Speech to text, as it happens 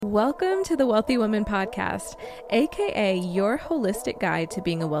Welcome to the Wealthy Woman Podcast, aka your holistic guide to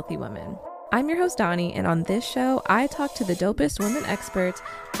being a wealthy woman. I'm your host, Donnie, and on this show, I talk to the dopest women experts,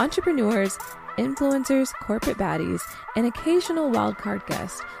 entrepreneurs, influencers, corporate baddies, and occasional wildcard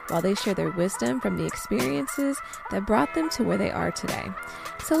guests while they share their wisdom from the experiences that brought them to where they are today.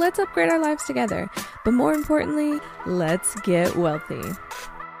 So let's upgrade our lives together, but more importantly, let's get wealthy.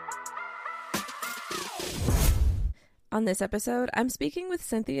 On this episode, I'm speaking with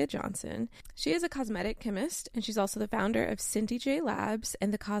Cynthia Johnson. She is a cosmetic chemist, and she's also the founder of Cynthia Labs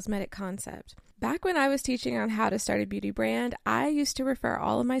and the Cosmetic Concept. Back when I was teaching on how to start a beauty brand, I used to refer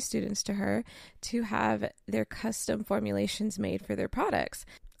all of my students to her to have their custom formulations made for their products.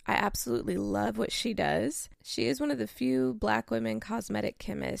 I absolutely love what she does. She is one of the few Black women cosmetic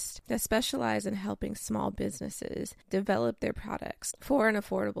chemists that specialize in helping small businesses develop their products for an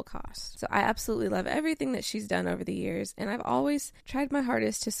affordable cost. So I absolutely love everything that she's done over the years, and I've always tried my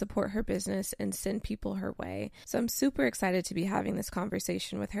hardest to support her business and send people her way. So I'm super excited to be having this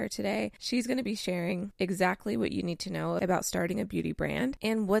conversation with her today. She's going to be sharing exactly what you need to know about starting a beauty brand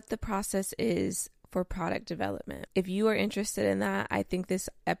and what the process is for product development. If you are interested in that, I think this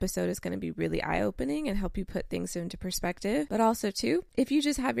episode is going to be really eye-opening and help you put things into perspective. But also too, if you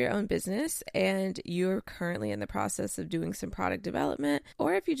just have your own business and you're currently in the process of doing some product development,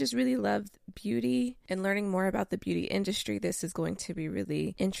 or if you just really love beauty and learning more about the beauty industry, this is going to be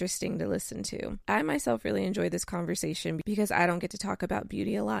really interesting to listen to. I myself really enjoy this conversation because I don't get to talk about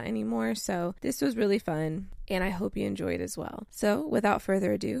beauty a lot anymore. So this was really fun, and I hope you enjoy it as well. So without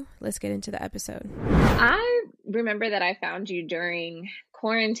further ado, let's get into the episode. I remember that I found you during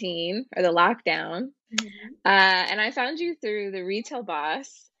quarantine or the lockdown, and I found you through the Retail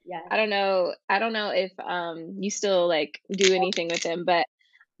Boss. Yeah. I don't know if you still do anything with them, but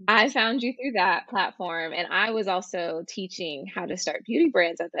I found you through that platform, and I was also teaching how to start beauty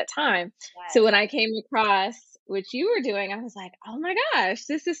brands at that time. Yes. So when I came across what you were doing, I was like, oh my gosh,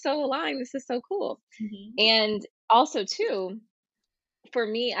 this is so aligned. This is so cool. And also too, for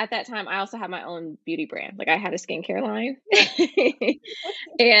me at that time, I also had my own beauty brand. Like I had a skincare line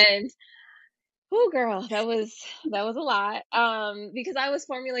and oh girl, that was a lot. Because I was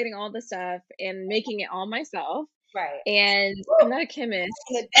formulating all the stuff and making it all myself. Right. And I'm not a chemist.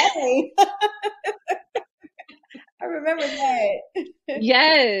 I remember that.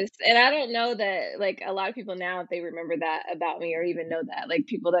 Yes. And I don't know that a lot of people now, if they remember that about me or even know that,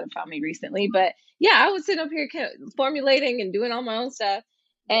 people that have found me recently. But yeah, I was sitting up here formulating and doing all my own stuff.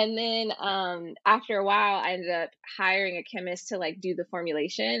 And then after a while, I ended up hiring a chemist to do the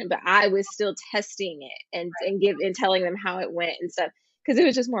formulation, but I was still testing it and telling them how it went and stuff, because it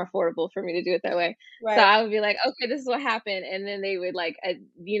was just more affordable for me to do it that way. Right. So I would be like, okay, this is what happened. And then they would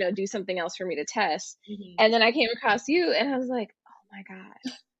do something else for me to test. And then I came across you and I was like, oh my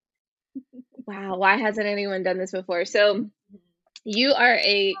gosh, wow, why hasn't anyone done this before? So you are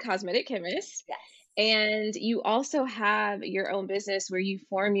a cosmetic chemist. Yes. And you also have your own business where you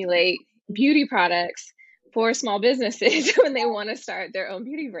formulate beauty products for small businesses when they want to start their own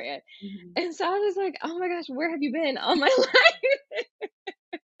beauty brand. And so I was like, oh my gosh, where have you been all my life?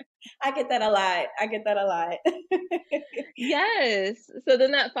 I get that a lot. Yes. So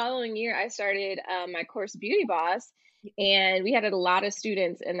then that following year, I started my course Beauty Boss. And we had a lot of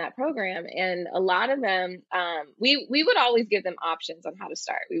students in that program, and a lot of them, we would always give them options on how to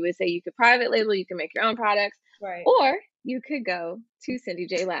start. We would say you could private label, you can make your own products, right, or you could go to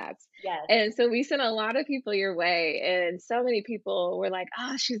Cynthia Labs. Yes. And so we sent a lot of people your way, and so many people were like,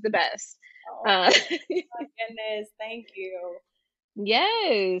 oh, she's the best. Oh, my goodness. Thank you.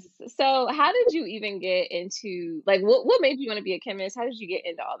 Yes. So how did you even get into, what made you want to be a chemist? How did you get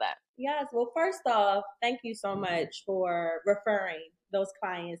into all that? Yes. Well, first off, thank you so much for referring those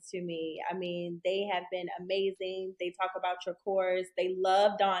clients to me. I mean, they have been amazing. They talk about your course. They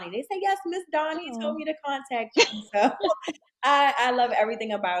love Donnie. They say, yes, Miss Donnie told me to contact you. So I love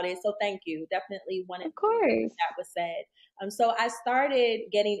everything about it. So thank you. Definitely wanted of course. That was said. So I started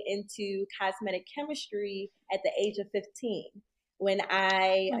getting into cosmetic chemistry at the age of 15. When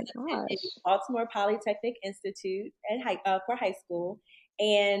I attended Baltimore Polytechnic Institute for high school,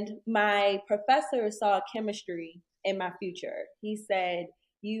 and my professor saw chemistry in my future. He said,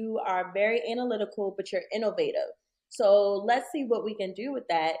 you are very analytical, but you're innovative. So let's see what we can do with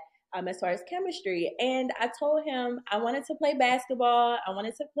that as far as chemistry. And I told him I wanted to play basketball. I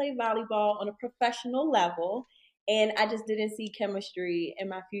wanted to play volleyball on a professional level. And I just didn't see chemistry in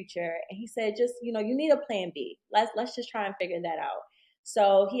my future. And he said, just, you need a plan B. Let's just try and figure that out.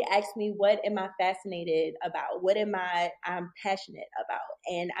 So he asked me, what am I fascinated about? What am I'm passionate about?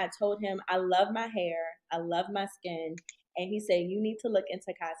 And I told him, I love my hair. I love my skin. And he said, you need to look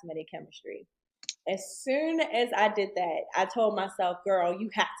into cosmetic chemistry. As soon as I did that, I told myself, girl, you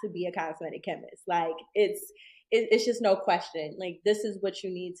have to be a cosmetic chemist. Like it's just no question. Like this is what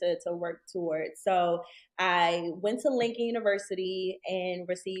you need to work towards. So I went to Lincoln University and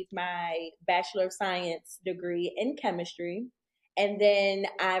received my Bachelor of Science degree in chemistry. And then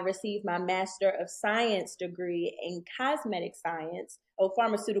I received my Master of Science degree in cosmetic science, or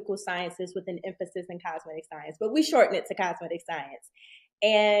pharmaceutical sciences with an emphasis in cosmetic science, but we shorten it to cosmetic science.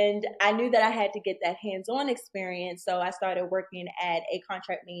 And I knew that I had to get that hands-on experience. So I started working at a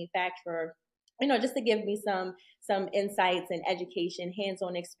contract manufacturer, just to give me some insights and education,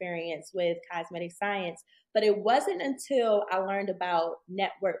 hands-on experience with cosmetic science. But it wasn't until I learned about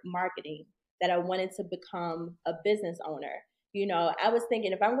network marketing that I wanted to become a business owner. I was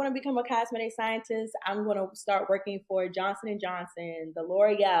thinking if I'm going to become a cosmetic scientist, I'm going to start working for Johnson & Johnson, the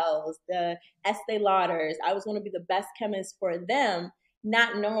L'Oreals, the Estee Lauders. I was going to be the best chemist for them,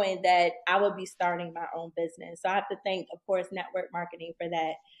 not knowing that I would be starting my own business. So I have to thank, of course, network marketing for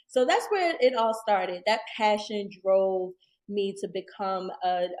that. So that's where it all started. That passion drove me to become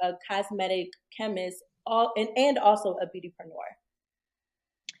a cosmetic chemist and also a beautypreneur.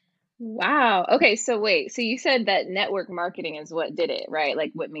 Wow. Okay. So wait, so you said that network marketing is what did it, right?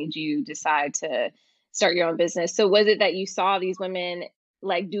 Like what made you decide to start your own business? So was it that you saw these women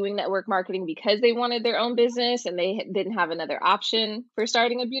like doing network marketing because they wanted their own business and they didn't have another option for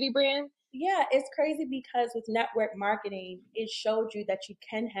starting a beauty brand? Yeah, it's crazy because with network marketing, it showed you that you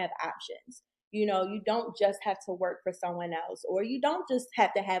can have options. You don't just have to work for someone else, or you don't just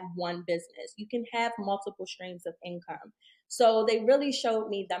have to have one business. You can have multiple streams of income. So they really showed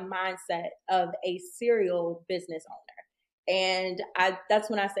me the mindset of a serial business owner. And that's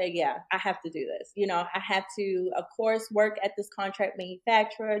when I say, yeah, I have to do this. I have to, of course, work at this contract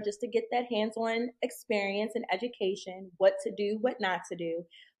manufacturer just to get that hands-on experience and education, what to do, what not to do,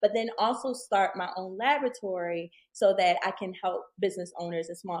 but then also start my own laboratory so that I can help business owners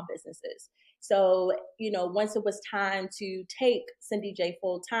and small businesses. So, once it was time to take Cindy J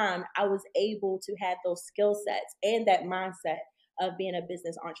full time, I was able to have those skill sets and that mindset of being a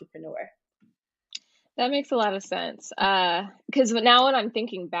business entrepreneur. That makes a lot of sense. Because now when I'm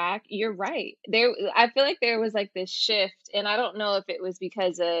thinking back, you're right. I feel like there was like this shift, and I don't know if it was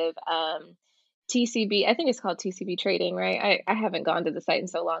because of TCB. I think it's called TCB trading, right? I haven't gone to the site in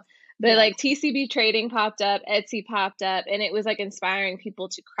so long, but like TCB trading popped up, Etsy popped up, and it was like inspiring people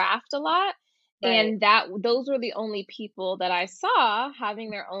to craft a lot. Right. And those were the only people that I saw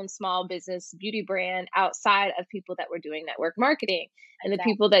having their own small business beauty brand outside of people that were doing network marketing. And the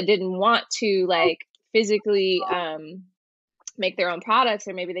people that didn't want to like physically make their own products,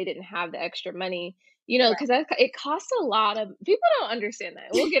 or maybe they didn't have the extra money, because it costs a lot of people don't understand that.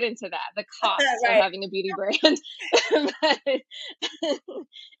 We'll get into that, the cost of having a beauty brand. But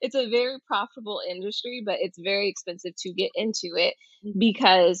it's a very profitable industry, but it's very expensive to get into it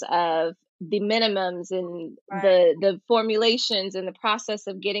because of the minimums and the formulations, and the process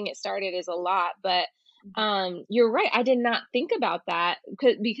of getting it started is a lot. But you're right. I did not think about that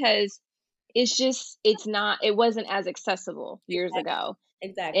because it wasn't as accessible years ago.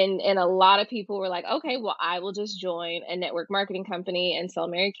 Exactly. And a lot of people were like, okay, well, I will just join a network marketing company and sell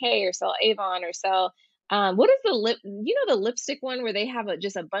Mary Kay or sell Avon or sell, what is the lipstick one where they have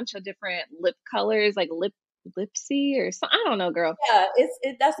just a bunch of different lip colors, like Lipsy or something. I don't know, girl. Yeah,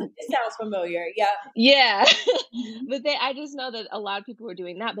 it sounds familiar. Yeah. Yeah. But I just know that a lot of people were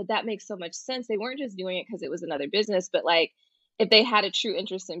doing that, but that makes so much sense. They weren't just doing it because it was another business, but like, if they had a true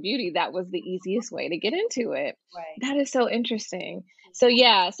interest in beauty, that was the easiest way to get into it. Right. That is so interesting. So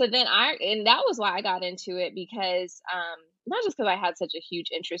yeah, so then and that was why I got into it, because not just because I had such a huge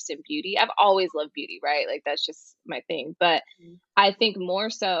interest in beauty. I've always loved beauty, right? Like that's just my thing. But I think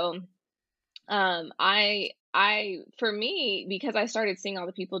more so, for me, because I started seeing all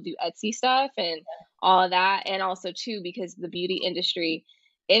the people do Etsy stuff and all of that, and also too because the beauty industry,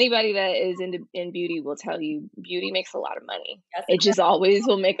 anybody that is in beauty will tell you beauty makes a lot of money. It just always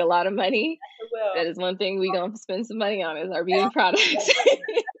will make a lot of money. That is one thing we're going to spend some money on, is our beauty products.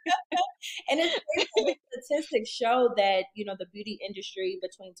 And it's statistics show that, the beauty industry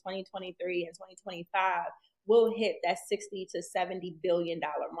between 2023 and 2025 will hit that 60 to $70 billion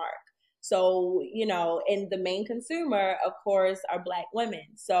mark. So, and the main consumer, of course, are Black women.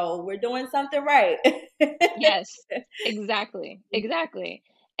 So we're doing something right. Yes, exactly.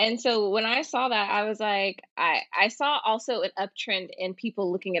 And so when I saw that, I was like, I saw also an uptrend in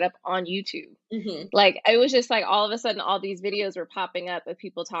people looking it up on YouTube. Like, it was just like all of a sudden, all these videos were popping up of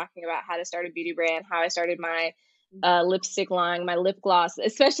people talking about how to start a beauty brand, how I started my lipstick line, my lip gloss,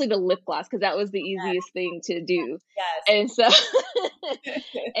 especially the lip gloss, because that was the easiest thing to do. And so,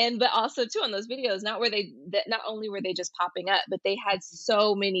 but also too on those videos, not only were they just popping up, but they had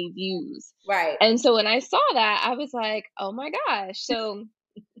so many views. Right. And so when I saw that, I was like, oh my gosh. So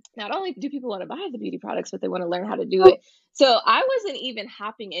not only do people want to buy the beauty products, but they want to learn how to do it. So I wasn't even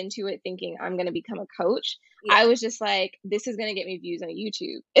hopping into it thinking I'm going to become a coach. Yeah. I was just like, this is going to get me views on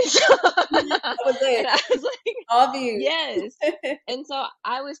YouTube. That was it. And I was like, all views. Yes. And so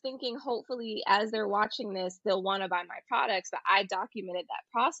I was thinking, hopefully, as they're watching this, they'll want to buy my products. But I documented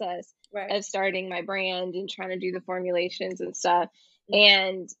that process of starting my brand and trying to do the formulations and stuff.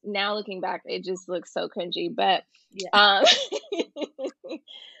 And now looking back, it just looks so cringy. But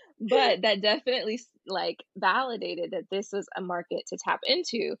but that definitely like validated that this was a market to tap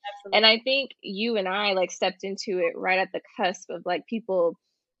into. Absolutely. And I think you and I like stepped into it right at the cusp of like people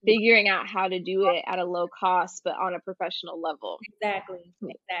figuring out how to do it at a low cost, but on a professional level. Exactly.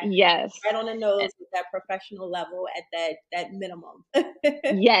 Yes. Right on the nose with that professional level at that minimum.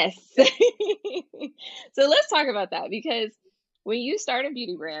 Yes. So let's talk about that, because when you start a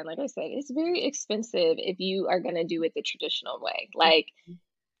beauty brand, like I said, it's very expensive if you are going to do it the traditional way. Like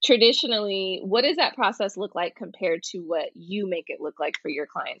traditionally, what does that process look like compared to what you make it look like for your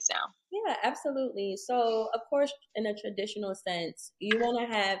clients now? Yeah, absolutely. So, of course, in a traditional sense, you want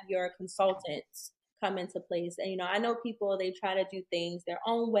to have your consultants come into place. And, I know people, they try to do things their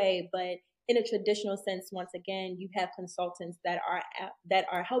own way, but in a traditional sense, once again, you have consultants that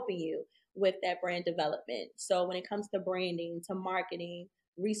are helping you with that brand development. So when it comes to branding, to marketing,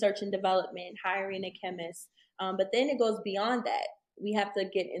 research and development, hiring a chemist, but then it goes beyond that. We have to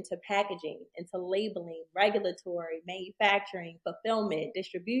get into packaging, into labeling, regulatory, manufacturing, fulfillment,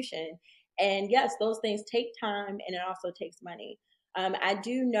 distribution. And yes, those things take time, and it also takes money. I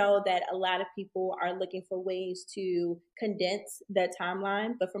do know that a lot of people are looking for ways to condense that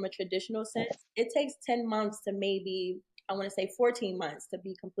timeline, but from a traditional sense, it takes 10 months to maybe, I want to say 14 months, to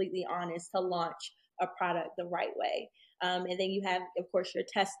be completely honest, to launch a product the right way. And then you have, of course, your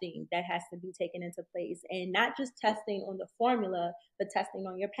testing that has to be taken into place, and not just testing on the formula, but testing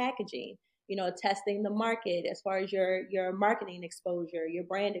on your packaging, testing the market as far as your marketing exposure, your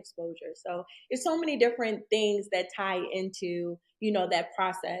brand exposure. So there's so many different things that tie into, that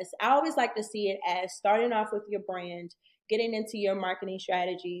process. I always like to see it as starting off with your brand, getting into your marketing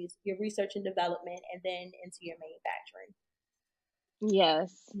strategies, your research and development, and then into your manufacturing.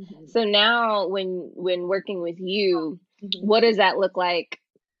 Yes. Mm-hmm. So now when working with you, what does that look like,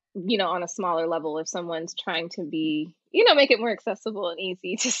 on a smaller level, if someone's trying to be, make it more accessible and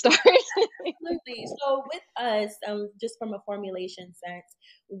easy to start? Absolutely. So with us, just from a formulation sense,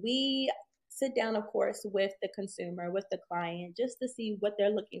 we sit down, of course, with the consumer, with the client, just to see what they're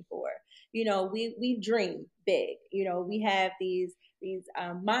looking for. We dream big. We have these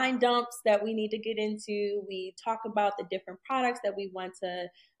mind dumps that we need to get into. We talk about the different products that we want to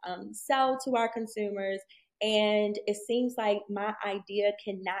sell to our consumers. And it seems like my idea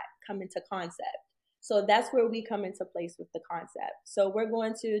cannot come into concept. So that's where we come into place with the concept. So we're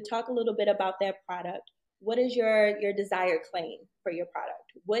going to talk a little bit about that product. What is your desired claim for your product?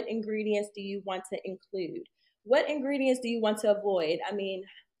 What ingredients do you want to include? What ingredients do you want to avoid? I mean,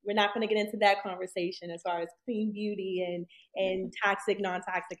 we're not going to get into that conversation as far as clean beauty and toxic,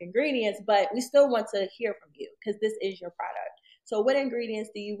 non-toxic ingredients, but we still want to hear from you because this is your product. So what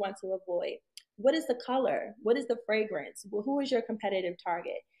ingredients do you want to avoid? What is the color? What is the fragrance? Who is your competitive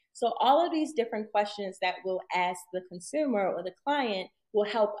target? So all of these different questions that we'll ask the consumer or the client will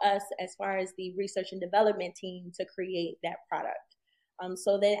help us as far as the research and development team to create that product.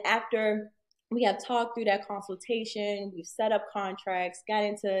 So then after we have talked through that consultation, we've set up contracts, got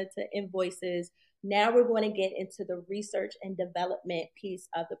into invoices, now we're going to get into the research and development piece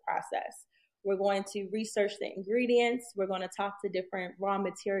of the process. We're going to research the ingredients. We're going to talk to different raw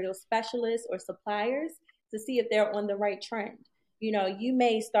material specialists or suppliers to see if they're on the right trend. You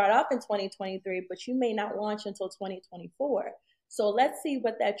may start off in 2023, but you may not launch until 2024. So let's see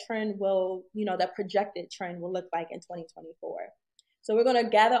what that trend will, that projected trend will look like in 2024. So we're going to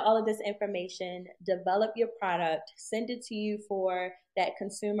gather all of this information, develop your product, send it to you for that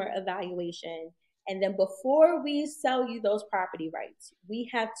consumer evaluation. And then before we sell you those property rights, we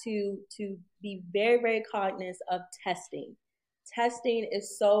have to be very, very cognizant of testing. Testing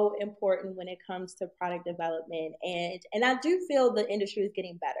is so important when it comes to product development. And I do feel the industry is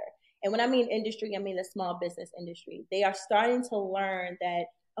getting better. And when I mean industry, I mean the small business industry. They are starting to learn that,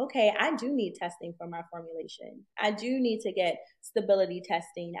 okay, I do need testing for my formulation. I do need to get stability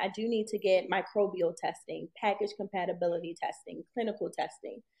testing. I do need to get microbial testing, package compatibility testing, clinical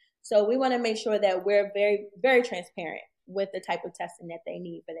testing. So we want to make sure that we're very, very transparent with the type of testing that they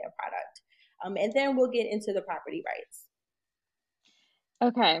need for their product. And then we'll get into the property rights.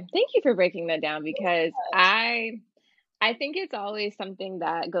 Okay. Thank you for breaking that down, because I think it's always something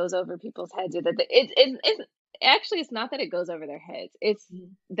that goes over people's heads. That it's actually, it's not that it goes over their heads. It's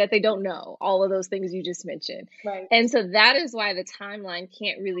that they don't know all of those things you just mentioned. Right. And so that is why the timeline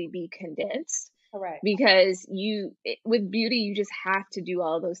can't really be condensed. Correct. Because with beauty, you just have to do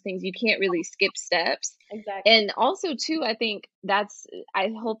all those things. You can't really skip steps. Exactly. And also, too, I think I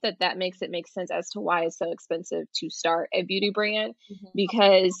hope that makes it make sense as to why it's so expensive to start a beauty brand.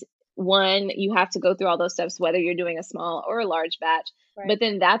 Because one, you have to go through all those steps, whether you're doing a small or a large batch. Right. But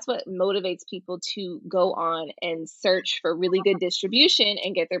then that's what motivates people to go on and search for really good distribution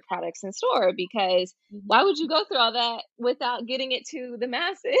and get their products in store. Because why would you go through all that without getting it to the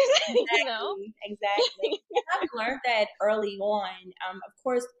masses? Exactly. You know? Exactly. I've learned that early on. Of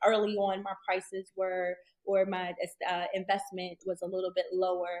course, early on, my prices were, or my investment was a little bit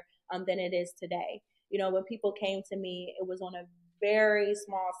lower than it is today. You know, when people came to me, it was on a very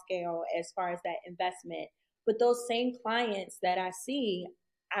small scale as far as that investment. But those same clients that I see,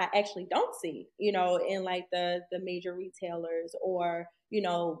 I actually don't see, you know, in like the major retailers, or, you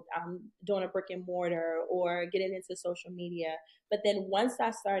know, doing a brick and mortar or getting into social media. But then once I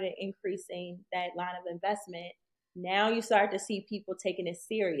started increasing that line of investment, now you start to see people taking it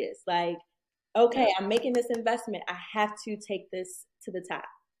serious. Like, okay, I'm making this investment. I have to take this to the top.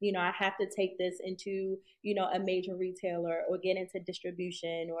 You know, I have to take this into, you know, a major retailer or get into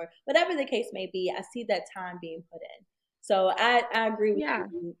distribution or whatever the case may be. I see that time being put in. So I agree with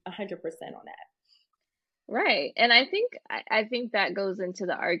you 100% on that. Right. And I think that goes into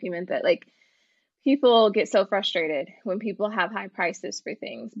the argument that, like, people get so frustrated when people have high prices for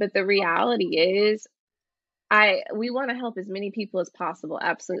things. But the reality is, we want to help as many people as possible,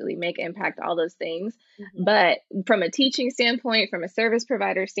 absolutely, make impact, all those things. But from a teaching standpoint, from a service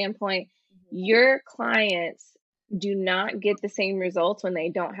provider standpoint, your clients do not get the same results when they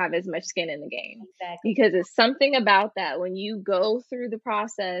don't have as much skin in the game. Exactly. Because it's something about that when you go through the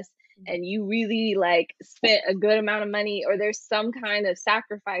process and you really like spent a good amount of money, or there's some kind of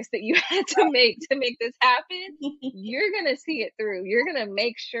sacrifice that you had to make this happen, you're going to see it through. You're going to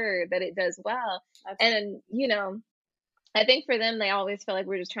make sure that it does well. Absolutely. And, you know, I think for them, they always feel like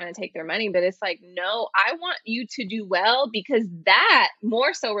we're just trying to take their money, but it's like, no, I want you to do well, because that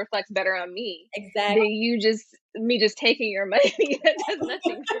more so reflects better on me. Exactly. Than me just taking your money. That does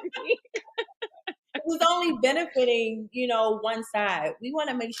nothing for me. Who's only benefiting, you know, one side. We want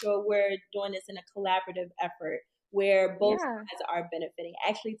to make sure we're doing this in a collaborative effort where both sides are benefiting.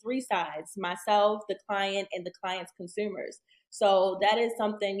 Actually, three sides: myself, the client, and the client's consumers. So that is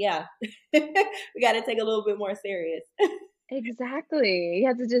something, we got to take a little bit more serious. Exactly. You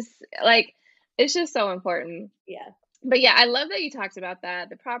have to just, like, it's just so important. Yeah. But yeah, I love that you talked about that,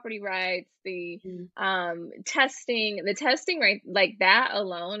 the property rights, the testing, right? Like that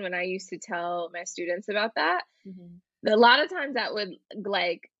alone, when I used to tell my students about that, a lot of times that would,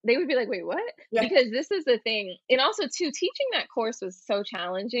 like, they would be like, wait, what? Yeah. Because this is the thing. And also too, teaching that course was so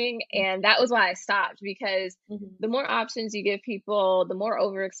challenging. And that was why I stopped, because the more options you give people, the more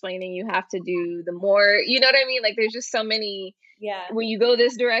over explaining you have to do, the more, you know what I mean? Like, there's just so many. Yeah. When you go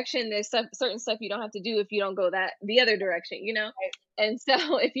this direction, there's certain stuff you don't have to do if you don't go the other direction, you know? Right. And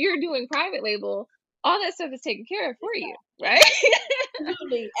so if you're doing private label, all that stuff is taken care of for you, right?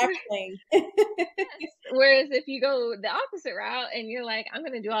 Absolutely, everything. Whereas if you go the opposite route and you're like, I'm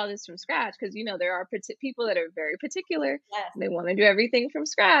going to do all this from scratch, because, you know, there are people that are very particular. Yes. They want to do everything from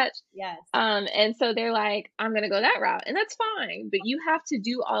scratch. Yes. And so they're like, I'm going to go that route, and that's fine. But you have to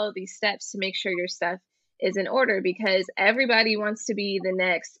do all of these steps to make sure your stuff is in order, because everybody wants to be the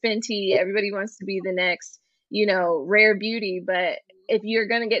next Fenty. Everybody wants to be the next, you know, Rare Beauty. But if you're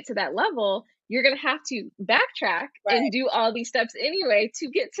going to get to that level, you're going to have to backtrack and do all these steps anyway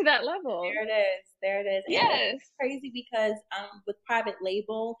to get to that level. There it is. Yes. And it's crazy because with private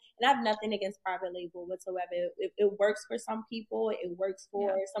label, and I have nothing against private label whatsoever. It works for some people. It works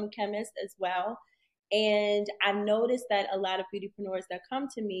for some chemists as well. And I've noticed that a lot of beautypreneurs that come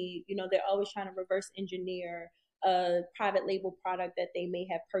to me, you know, they're always trying to reverse engineer a private label product that they may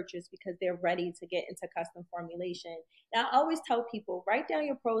have purchased because they're ready to get into custom formulation. Now, I always tell people, write down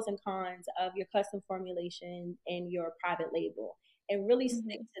your pros and cons of your custom formulation and your private label, and really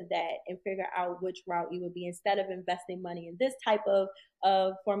stick to that and figure out which route you would be, instead of investing money in this type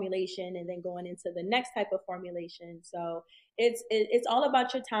of formulation and then going into the next type of formulation. So it's all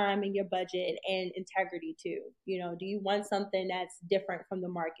about your time and your budget and integrity too. You know, do you want something that's different from the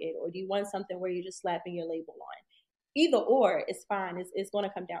market, or do you want something where you're just slapping your label on? either or is fine. It's going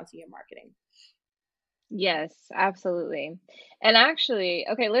to come down to your marketing. Yes, absolutely. And actually,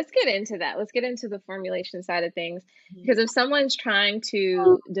 okay, let's get into that. Let's get into the formulation side of things. Because if someone's trying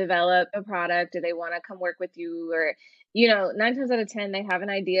to develop a product or they want to come work with you, or, 9 times out of 10, they have an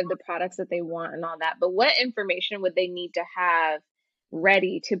idea of the products that they want and all that. But what information would they need to have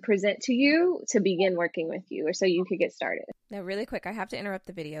ready to present to you to begin working with you, or so you could get started? Now, really quick, I have to interrupt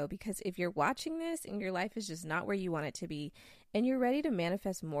the video because if you're watching this and your life is just not where you want it to be and you're ready to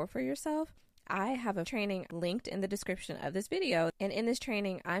manifest more for yourself, I have a training linked in the description of this video. And in this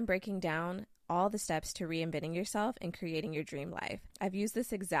training, I'm breaking down all the steps to reinventing yourself and creating your dream life. I've used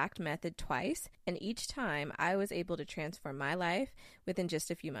this exact method twice, and each time I was able to transform my life within just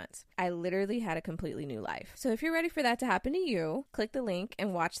a few months. I literally had a completely new life. So if you're ready for that to happen to you, click the link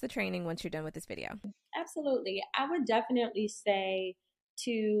and watch the training once you're done with this video. Absolutely. I would definitely say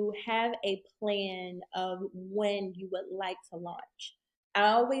to have a plan of when you would like to launch. I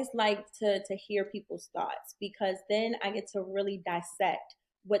always like to hear people's thoughts, because then I get to really dissect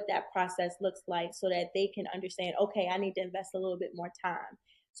what that process looks like so that they can understand, okay, I need to invest a little bit more time.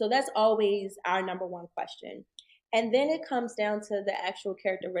 So that's always our number one question. And then it comes down to the actual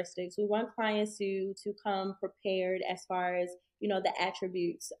characteristics. We want clients to come prepared as far as, the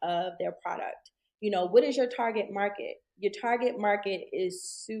attributes of their product. What is your target market? Your target market is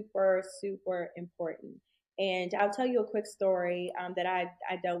super, super important. And I'll tell you a quick story that I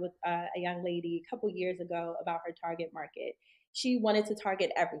dealt with a young lady a couple years ago about her target market. She wanted to target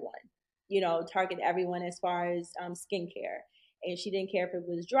everyone, target everyone as far as skincare. And she didn't care if it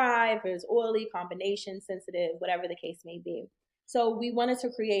was dry, if it was oily, combination, sensitive, whatever the case may be. So we wanted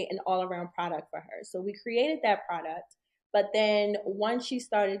to create an all-around product for her. So we created that product. But then once she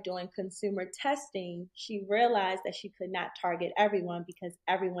started doing consumer testing, she realized that she could not target everyone because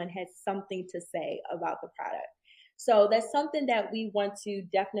everyone had something to say about the product. So that's something that we want to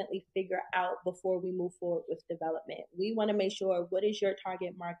definitely figure out before we move forward with development. We want to make sure, what is your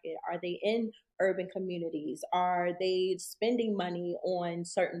target market? Are they in urban communities? Are they spending money on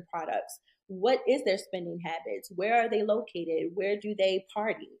certain products? What is their spending habits? Where are they located? Where do they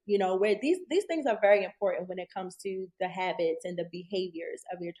party? Where these things are very important when it comes to the habits and the behaviors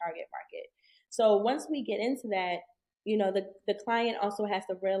of your target market. So once we get into that, the client also has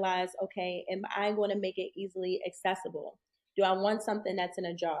to realize, okay, am I going to make it easily accessible? Do I want something that's in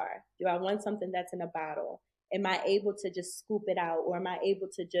a jar? Do I want something that's in a bottle? Am I able to just scoop it out, or am I able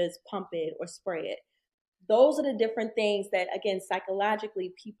to just pump it or spray it? Those are the different things that, again,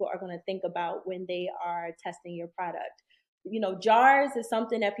 psychologically, people are going to think about when they are testing your product. Jars is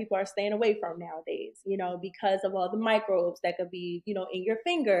something that people are staying away from nowadays, because of all the microbes that could be, in your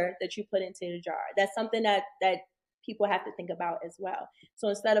finger that you put into the jar. That's something that people have to think about as well. So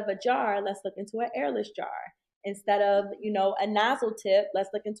instead of a jar, let's look into an airless jar. Instead of, a nozzle tip, let's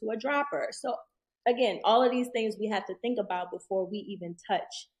look into a dropper. So again, all of these things we have to think about before we even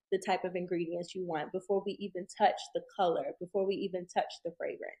touch the type of ingredients you want, before we even touch the color, before we even touch the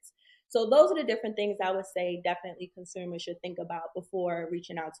fragrance. So those are the different things I would say definitely consumers should think about before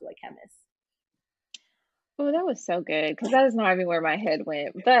reaching out to a chemist. Oh, that was so good, because that is not even where my head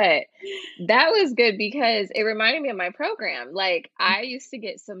went. But that was good because it reminded me of my program. Like, I used to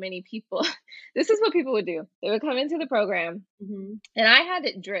get so many people. This is what people would do. They would come into the program, and I had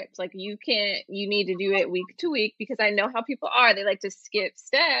it dripped. Like, you need to do it week to week, because I know how people are. They like to skip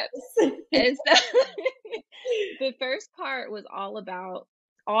steps. And so the first part was all about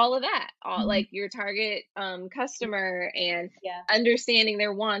all of that, like your target customer, and understanding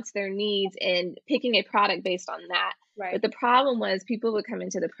their wants, their needs, and picking a product based on that. Right. But the problem was, people would come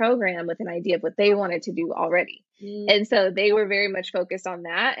into the program with an idea of what they wanted to do already. And so they were very much focused on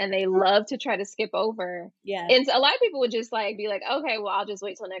that, and they love to try to skip over. And so a lot of people would just be like, okay, well, I'll just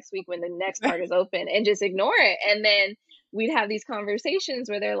wait till next week when the next part is open, and just ignore it. And then we'd have these conversations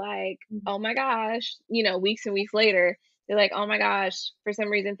where they're like, oh my gosh, weeks and weeks later, they're like, oh my gosh, for some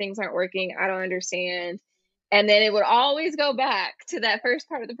reason things aren't working. I don't understand. And then it would always go back to that first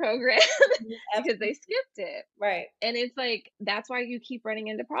part of the program because they skipped it. Right. And it's like, that's why you keep running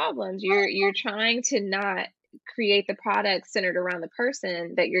into problems. You're trying to not create the product centered around the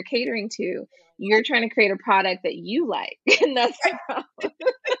person that you're catering to. You're trying to create a product that you like. And that's the problem.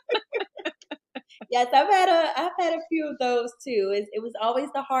 Yes, I've had a few of those too. It was always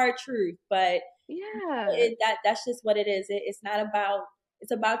the hard truth, but that's just what it is. It's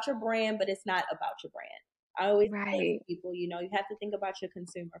about your brand, but it's not about your brand. I always tell people, you have to think about your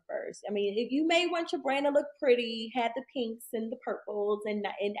consumer first. I mean, if you may want your brand to look pretty, have the pinks and the purples, and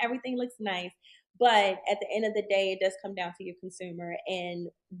everything looks nice, but at the end of the day, it does come down to your consumer and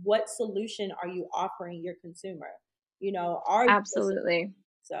what solution are you offering your consumer. our Absolutely.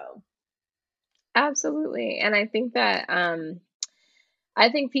 So Absolutely. And I think that I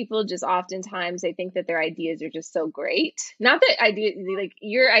think people just oftentimes they think that their ideas are just so great. Not that like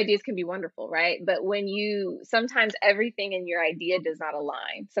your ideas can be wonderful, right? But when sometimes everything in your idea does not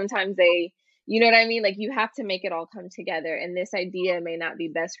align. Sometimes you know what I mean? Like you have to make it all come together, and this idea may not be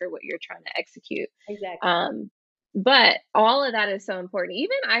best for what you're trying to execute. exactly. But all of that is so important.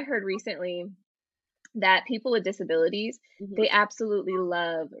 Even I heard recently that people with disabilities, they absolutely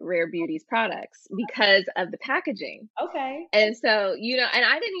love Rare Beauty's products because of the packaging. Okay. And so, and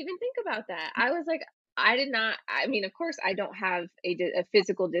I didn't even think about that. I was like, I mean, of course, I don't have a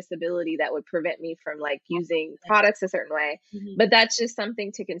physical disability that would prevent me from like using products a certain way, but that's just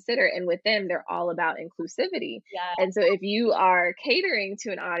something to consider. And with them, they're all about inclusivity. Yeah. And so if you are catering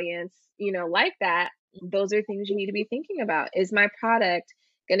to an audience, like that, those are things you need to be thinking about. Is my product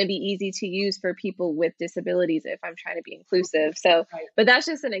going to be easy to use for people with disabilities if I'm trying to be inclusive? So, Right. but that's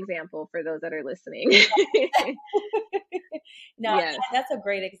just an example for those that are listening. No, yes. that's a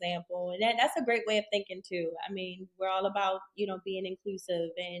great example. And that's a great way of thinking too. I mean, we're all about, being inclusive,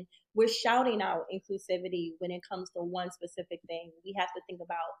 and we're shouting out inclusivity when it comes to one specific thing. We have to think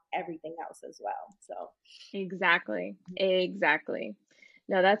about everything else as well. So exactly.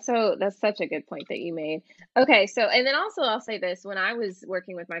 No, that's such a good point that you made. Okay. So, and then also I'll say this, when I was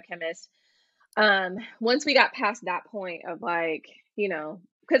working with my chemist, once we got past that point of like,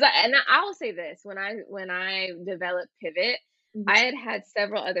 because I'll say this, when I developed Pivot, I had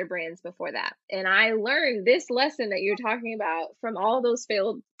several other brands before that, and I learned this lesson that you're talking about from all those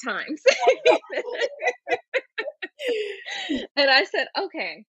failed times. And I said,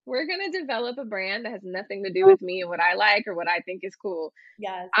 okay, we're going to develop a brand that has nothing to do with me and what I like or what I think is cool.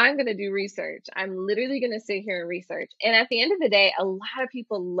 Yes. I'm going to do research. I'm literally going to sit here and research. And at the end of the day, a lot of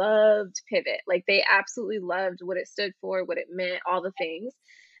people loved Pivot. Like they absolutely loved what it stood for, what it meant, all the things.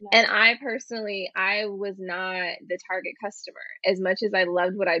 Yes. And I personally, I was not the target customer. As much as I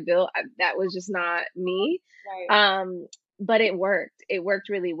loved what I built, that was just not me. Right. But it worked. It worked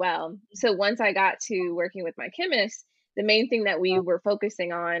really well. So once I got to working with my chemist, the main thing that we were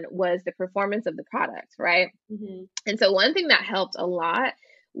focusing on was the performance of the product, right? And so one thing that helped a lot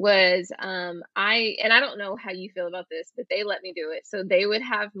was I don't know how you feel about this, but they let me do it. So they would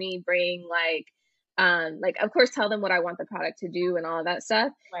have me bring like of course tell them what I want the product to do and all of that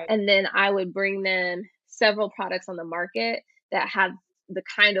stuff. Right. And then I would bring them several products on the market that had the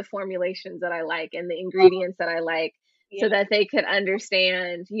kind of formulations that I like and the ingredients that I like. Yeah. So that they could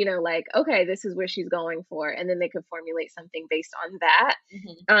understand, like, okay, this is what she's going for. And then they could formulate something based on that.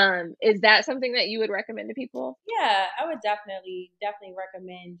 Is that something that you would recommend to people? Yeah, I would definitely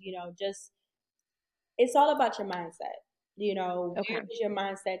recommend, just, it's all about your mindset. Okay. Where does your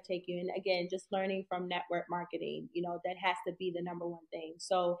mindset take you? And again, just learning from network marketing, that has to be the number one thing.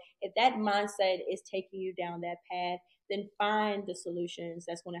 So if that mindset is taking you down that path, then find the solutions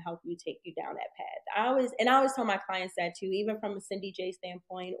that's going to help you take you down that path. I always tell my clients that too, even from a Cindy J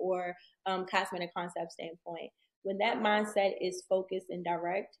standpoint or cosmetic concept standpoint. When that mindset is focused and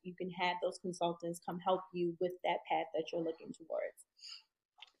direct, you can have those consultants come help you with that path that you're looking towards.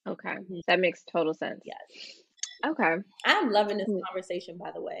 Okay. That makes total sense. Yes. Okay. I'm loving this conversation,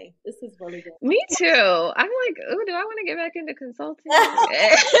 by the way. This is really good. Me too. I'm like, oh, do I want to get back into consulting?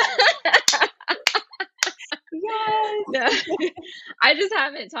 Yes. No, I just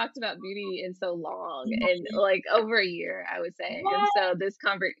haven't talked about beauty in so long, and like over a year, I would say. What? And so this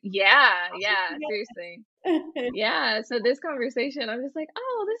seriously. Yeah. So this conversation, I'm just like,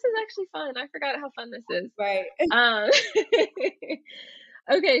 oh, this is actually fun. I forgot how fun this is. Right.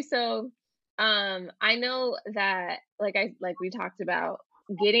 Okay. So, I know that like we talked about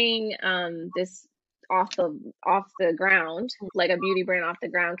getting, this off the ground, like a beauty brand off the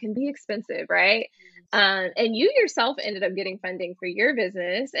ground can be expensive, right? And you yourself ended up getting funding for your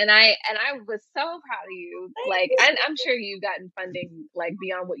business, and I was so proud of you. Like I'm sure you've gotten funding like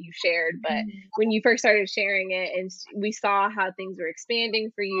beyond what you shared, but when you first started sharing it and we saw how things were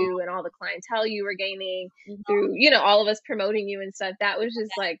expanding for you and all the clientele you were gaining through, all of us promoting you and stuff, that was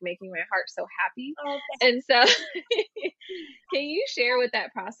just like making my heart so happy. And so can you share what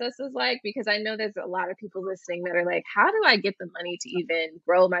that process was like? Because I know there's a lot of people listening that are like, how do I get the money to even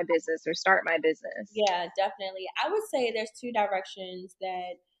grow my business or start my business? Yeah, definitely. I would say there's two directions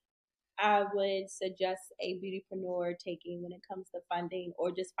that I would suggest a beautypreneur taking when it comes to funding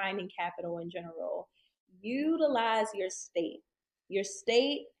or just finding capital in general. Utilize your state. Your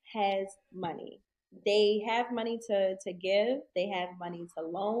state has money. They have money to give. They have money to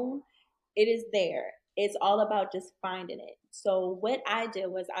loan. It is there. It's all about just finding it. So what I did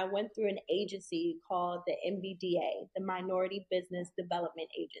was I went through an agency called the MBDA, the Minority Business Development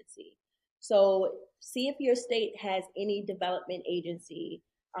Agency. So see if your state has any development agency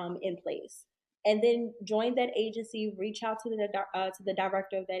in place, and then join that agency. Reach out to the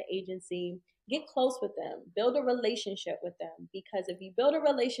director of that agency. Get close with them. Build a relationship with them, because if you build a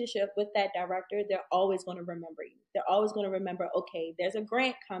relationship with that director, they're always going to remember you. They're always going to remember, okay, there's a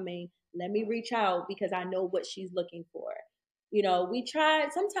grant coming. Let me reach out because I know what she's looking for.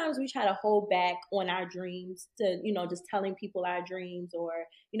 Sometimes we try to hold back on our dreams to, just telling people our dreams, or,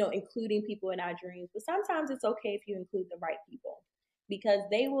 including people in our dreams. But sometimes it's okay if you include the right people, because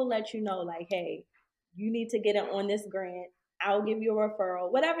they will let you know, like, hey, you need to get in on this grant. I'll give you a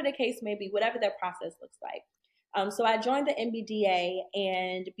referral, whatever the case may be, whatever that process looks like. So I joined the MBDA,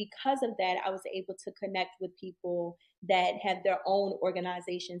 and because of that, I was able to connect with people that have their own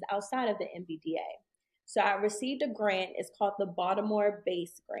organizations outside of the MBDA. So I received a grant. It's called the Baltimore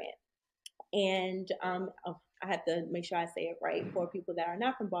Base Grant. And I have to make sure I say it right for people that are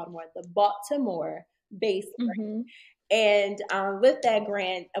not from Baltimore, the Baltimore Base Grant. And with that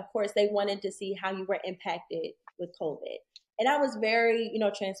grant, of course, they wanted to see how you were impacted with COVID. And I was very,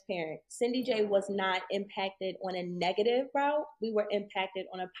 transparent. Cindy J was not impacted on a negative route. We were impacted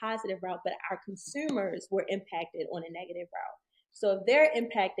on a positive route, but our consumers were impacted on a negative route. So if they're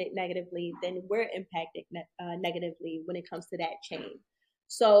impacted negatively, then we're impacted negatively when it comes to that chain.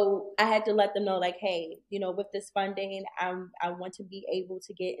 So I had to let them know, like, hey, with this funding, I want to be able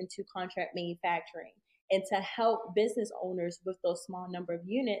to get into contract manufacturing and to help business owners with those small number of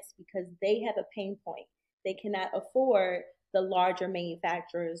units, because they have a pain point. They cannot afford the larger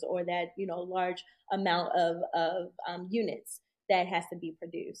manufacturers, or that, large amount of units that has to be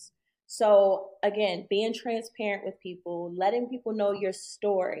produced. So again, being transparent with people, letting people know your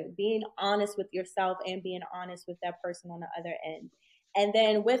story, being honest with yourself and being honest with that person on the other end. And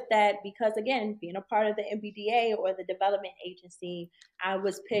then with that, because again, being a part of the MBDA, or the development agency, I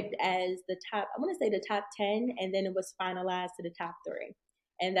was picked as the top, I want to say the top 10, and then it was finalized to the top 3.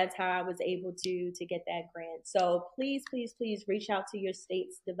 And that's how I was able to get that grant. So please, please, please reach out to your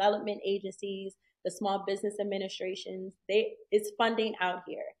state's development agencies, the small business administrations. It's funding out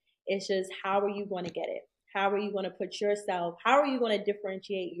here. It's just, how are you going to get it? How are you going to how are you going to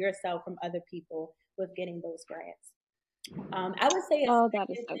differentiate yourself from other people with getting those grants? I would say that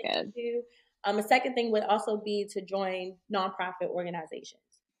is so good. A second thing would also be to join nonprofit organizations.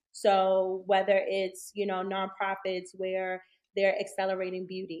 So whether it's, nonprofits where they're accelerating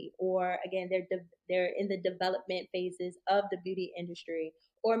beauty, or again, they're in the development phases of the beauty industry,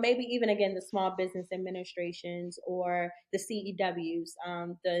 or maybe even, again, the small business administrations, or the CEWs,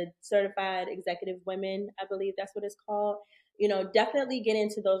 the Certified Executive Women, I believe that's what it's called. Definitely get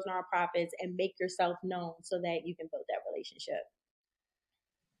into those nonprofits and make yourself known so that you can build that relationship.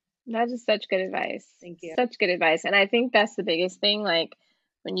 That is such good advice. Thank you. Such good advice. And I think that's the biggest thing. Like,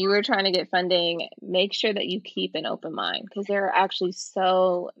 when you were trying to get funding, make sure that you keep an open mind, because there are actually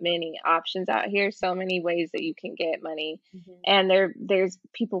so many options out here, so many ways that you can get money. And there's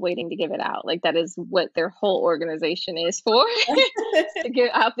people waiting to give it out. Like, that is what their whole organization is for, to give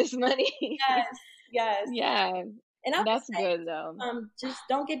out this money. Yes. Yeah. And that's good though. Just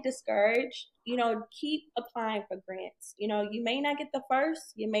don't get discouraged. Keep applying for grants. You may not get the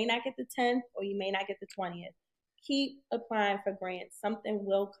first, you may not get the 10th, or you may not get the 20th. Keep applying for grants. Something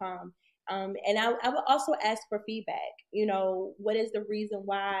will come. And I would also ask for feedback. What is the reason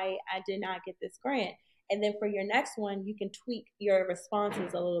why I did not get this grant? And then for your next one, you can tweak your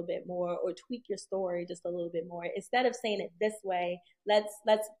responses a little bit more, or tweak your story just a little bit more. Instead of saying it this way, let's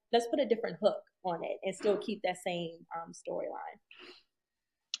put a different hook on it and still keep that same storyline.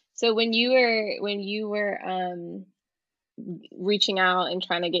 So when you were reaching out and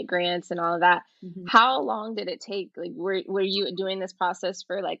trying to get grants and all of that, how long did it take? Like, were you doing this process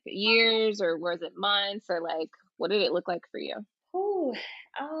for like years, or was it months, or like, what did it look like for you?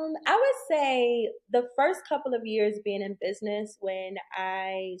 I would say the first couple of years being in business, when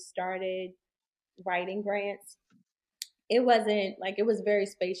I started writing grants, it was very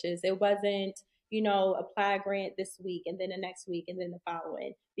spacious. It wasn't, apply a grant this week and then the next week and then the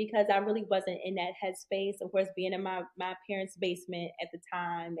following, because I really wasn't in that headspace. Of course, being in my parents' basement at the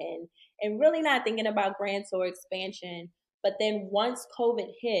time, and really not thinking about grants or expansion. But then once COVID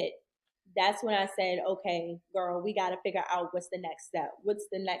hit, that's when I said, okay, girl, we got to figure out what's the next step. What's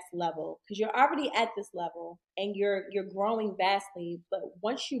the next level? Because you're already at this level and you're growing vastly. But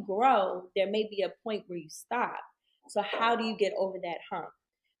once you grow, there may be a point where you stop. So how do you get over that hump?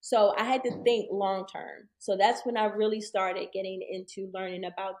 So I had to think long term. So that's when I really started getting into learning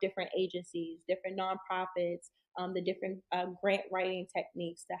about different agencies, different nonprofits, the different grant writing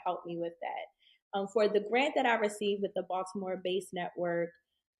techniques to help me with that. For the grant that I received with the Baltimore Based Network,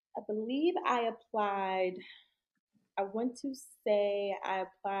 I believe I applied, I want to say I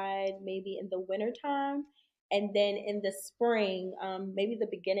applied maybe in the wintertime. And then in the spring, maybe the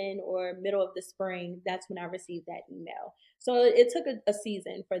beginning or middle of the spring, that's when I received that email. So it took a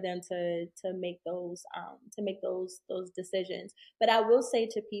season for them to make those decisions. But I will say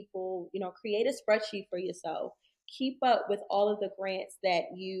to people, create a spreadsheet for yourself. Keep up with all of the grants that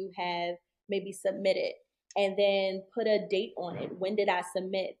you have maybe submitted, and then put a date on it. When did I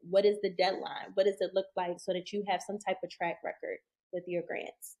submit? What is the deadline? What does it look like, so that you have some type of track record with your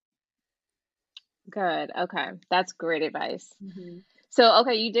grants? Good. Okay. That's great advice. Mm-hmm. So,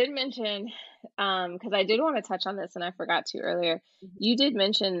 okay, you did mention, because I did want to touch on this and I forgot to earlier. Mm-hmm. You did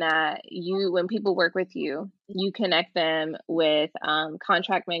mention that when people work with you, you connect them with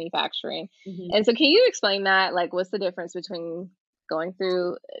contract manufacturing. Mm-hmm. And so can you explain that? Like, what's the difference between going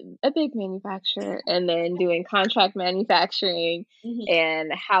through a big manufacturer and then doing contract manufacturing, Mm-hmm.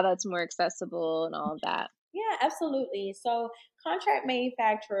 and how that's more accessible and all of that? Yeah, absolutely. So contract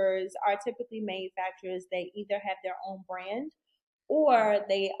manufacturers are typically manufacturers that either have their own brand or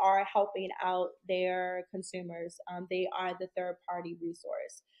they are helping out their consumers. They are the third party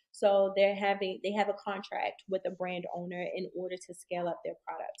resource. So they have a contract with a brand owner in order to scale up their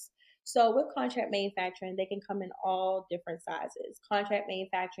products. So with contract manufacturing, they can come in all different sizes. Contract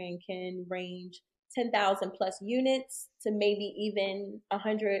manufacturing can range 10,000 plus units to maybe even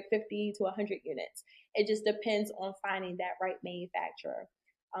 150 to 100 units. It just depends on finding that right manufacturer.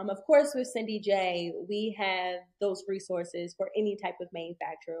 Of course, with Cindy J, we have those resources for any type of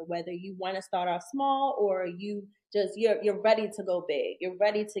manufacturer, whether you want to start off small or you're ready to go big. You're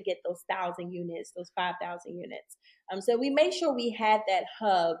ready to get those 1,000 units, those 5,000 units. So we make sure we have that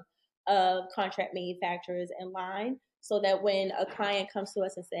hub of contract manufacturers in line, so that when a client comes to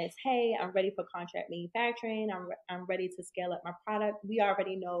us and says, "Hey, I'm ready for contract manufacturing. I'm ready to scale up my product," we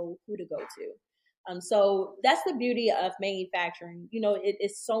already know who to go to. So that's the beauty of manufacturing. It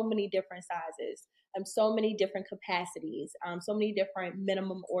is so many different sizes, so many different capacities, so many different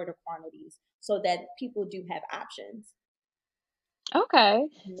minimum order quantities, so that people do have options. Okay.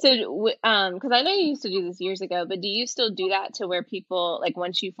 So, because I know you used to do this years ago, but do you still do that to where people, like,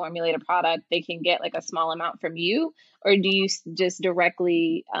 once you formulate a product, they can get like a small amount from you, or do you just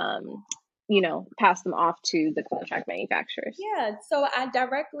directly, pass them off to the contract manufacturers? Yeah. So I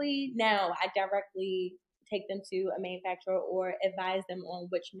directly take them to a manufacturer or advise them on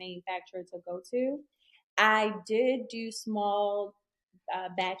which manufacturer to go to. I did do small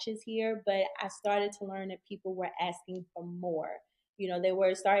batches here, but I started to learn that people were asking for more. They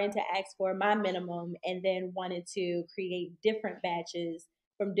were starting to ask for my minimum and then wanted to create different batches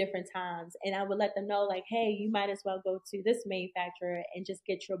from different times. And I would let them know, like, hey, you might as well go to this manufacturer and just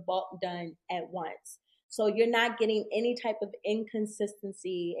get your bulk done at once. So you're not getting any type of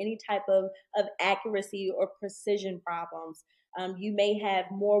inconsistency, any type of accuracy or precision problems. You may have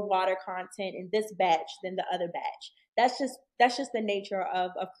more water content in this batch than the other batch. That's just the nature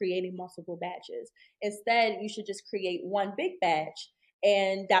of creating multiple batches. Instead, you should just create one big batch,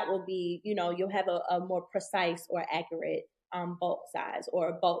 and that will be, you'll have a more precise or accurate bulk size or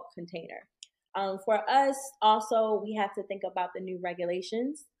a bulk container. For us, also, we have to think about the new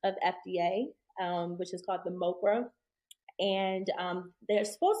regulations of FDA, which is called the MOCRA, and they're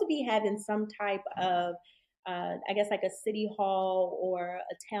supposed to be having some type of I guess like a city hall or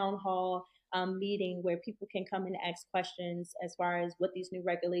a town hall meeting where people can come and ask questions as far as what these new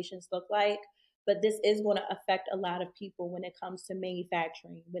regulations look like. But this is going to affect a lot of people when it comes to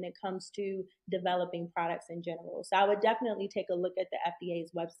manufacturing, when it comes to developing products in general. So I would definitely take a look at the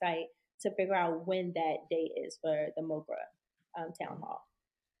FDA's website to figure out when that date is for the MOCRA town hall.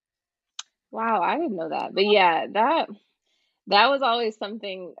 Wow, I didn't know that. But yeah, that was always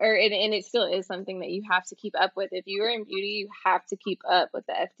something, and it still is something that you have to keep up with. If you're in beauty, you have to keep up with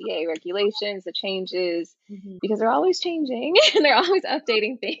the FDA regulations, the changes, because they're always changing and they're always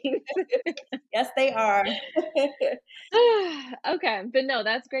updating things. Yes, they are. Okay, but no,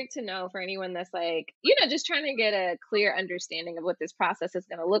 that's great to know for anyone that's like, just trying to get a clear understanding of what this process is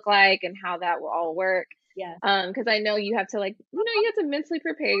going to look like and how that will all work. Yeah. Because I know you have to you have to mentally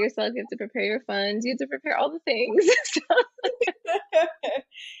prepare yourself. You have to prepare your funds. You have to prepare all the things.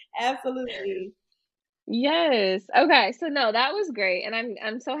 Absolutely. Yes. Okay. So no, that was great. And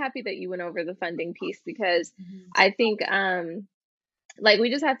I'm so happy that you went over the funding piece, because I think like we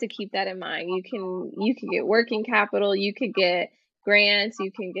just have to keep that in mind. You can get working capital, you could get grants,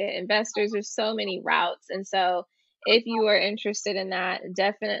 you can get investors. There's so many routes. And so if you are interested in that,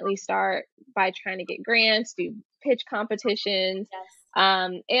 definitely start by trying to get grants, do pitch competitions.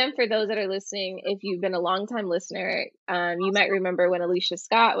 And for those that are listening, if you've been a longtime listener, you might remember when Alicia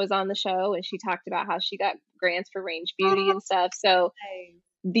Scott was on the show and she talked about how she got grants for Range Beauty and stuff. So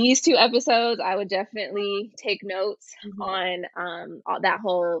these 2 episodes, I would definitely take notes on that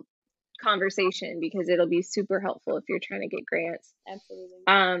whole conversation, because it'll be super helpful if you're trying to get grants.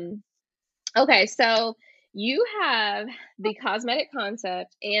 Absolutely. Okay, so you have the Cosmetic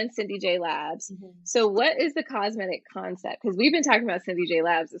Concept and Cynthia J Labs. So what is the Cosmetic Concept? Because we've been talking about Cynthia J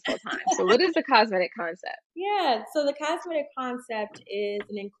Labs this whole time. So what is the Cosmetic Concept? Yeah, so the Cosmetic Concept is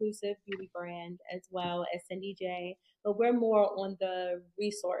an inclusive beauty brand as well as Cindy J, but we're more on the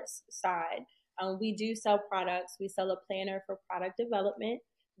resource side. We do sell products. We sell a planner for product development,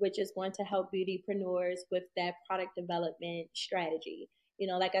 which is going to help beautypreneurs with that product development strategy.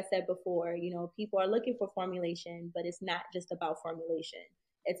 Like I said before, people are looking for formulation, but it's not just about formulation.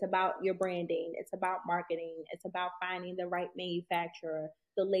 It's about your branding. It's about marketing. It's about finding the right manufacturer,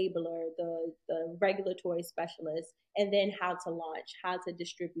 the labeler, the regulatory specialist, and then how to launch, how to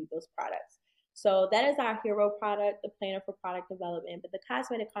distribute those products. So that is our hero product, the planner for product development. But the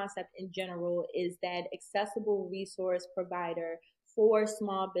Cosmetic Concept in general is that accessible resource provider for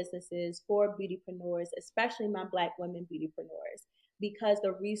small businesses, for beautypreneurs, especially my Black women beautypreneurs, because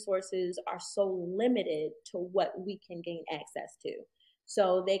the resources are so limited to what we can gain access to.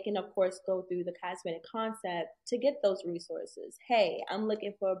 So they can, of course, go through the Cosmetic Concept to get those resources. Hey, I'm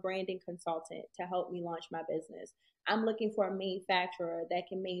looking for a branding consultant to help me launch my business. I'm looking for a manufacturer that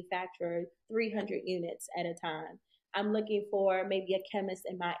can manufacture 300 units at a time. I'm looking for maybe a chemist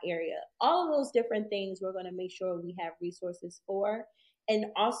in my area. All of those different things we're going to make sure we have resources for, and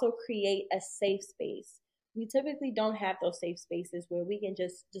also create a safe space. We typically don't have those safe spaces where we can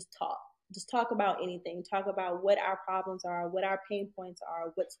just talk about anything, talk about what our problems are, what our pain points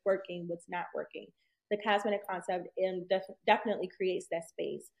are, what's working, what's not working. The Cosmetic Concept definitely creates that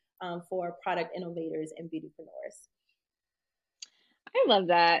space for product innovators and beautypreneurs. I love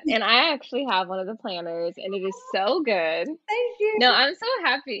that. And I actually have one of the planners, and it is so good. Thank you. No, I'm so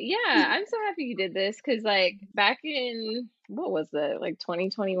happy. Yeah, I'm so happy you did this, because like back in, what was it, like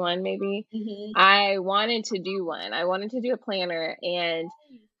 2021 maybe, I wanted to do one. I wanted to do a planner, and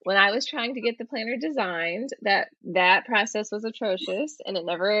when I was trying to get the planner designed, that process was atrocious and it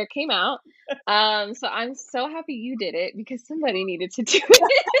never came out. So I'm so happy you did it, because somebody needed to do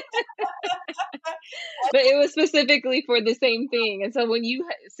it. But it was specifically for the same thing. And so when you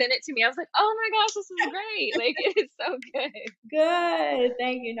sent it to me, I was like, oh my gosh, this is great. Like, it's so good. Good.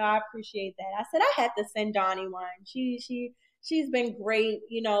 Thank you. No, I appreciate that. I said I had to send Donnie one. She's been great,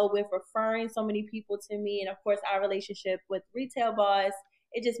 with referring so many people to me. And of course, our relationship with Retail Boss,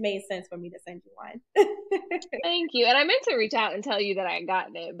 it just made sense for me to send you one. Thank you. And I meant to reach out and tell you that I had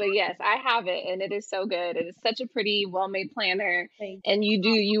gotten it, but yes, I have it, and it is so good. It is such a pretty, well-made planner. And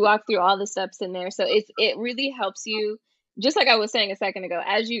you walk through all the steps in there. So it really helps you. Just like I was saying a second ago,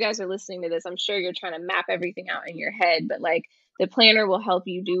 as you guys are listening to this, I'm sure you're trying to map everything out in your head, but like the planner will help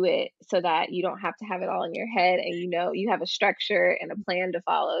you do it so that you don't have to have it all in your head, and you have a structure and a plan to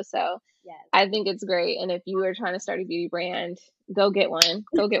follow. So yes. I think it's great. And if you are trying to start a beauty brand, go get one.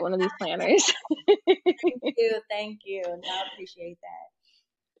 Go get one of these planners. Thank you. No, I appreciate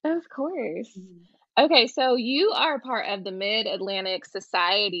that. Of course. Okay, so you are part of the Mid-Atlantic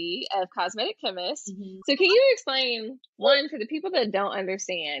Society of Cosmetic Chemists. So can you explain, one, for the people that don't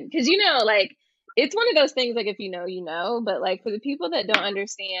understand, because like it's one of those things, like if you know, but like for the people that don't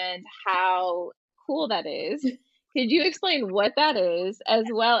understand how cool that is, could you explain what that is, as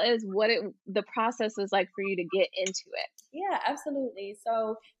well as what the process was like for you to get into it? Yeah, absolutely.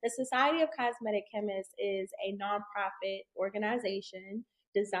 So the Society of Cosmetic Chemists is a nonprofit organization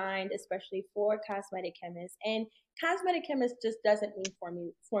designed especially for cosmetic chemists. And cosmetic chemists just doesn't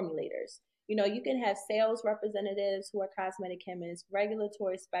mean formulators. You can have sales representatives who are cosmetic chemists,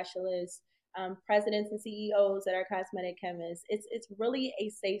 regulatory specialists, presidents and CEOs that are cosmetic chemists. It's really a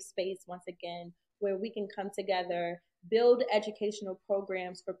safe space, once again, where we can come together, build educational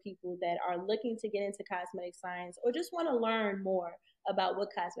programs for people that are looking to get into cosmetic science or just want to learn more about what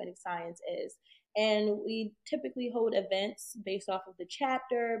cosmetic science is. And we typically hold events based off of the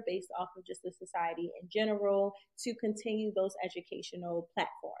chapter, based off of just the society in general, to continue those educational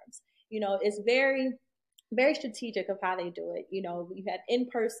platforms. It's very, very strategic of how they do it. You have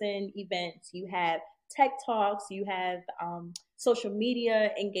in-person events, you have tech talks, you have social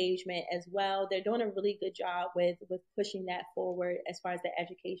media engagement as well. They're doing a really good job with pushing that forward as far as the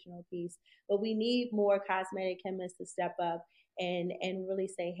educational piece. But we need more cosmetic chemists to step up and really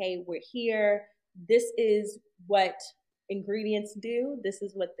say, hey, we're here. This is what ingredients do. This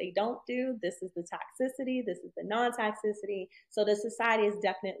is what they don't do. This is the toxicity. This is the non-toxicity. So the society is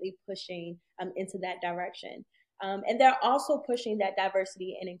definitely pushing into that direction. And they're also pushing that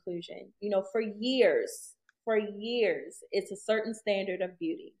diversity and inclusion. For years, it's a certain standard of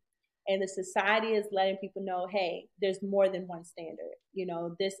beauty. And the society is letting people know, hey, there's more than one standard.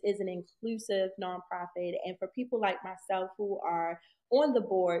 This is an inclusive nonprofit. And for people like myself who are on the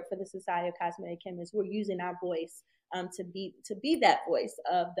board for the Society of Cosmetic Chemists, we're using our voice to be that voice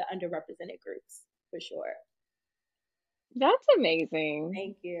of the underrepresented groups, for sure. That's amazing.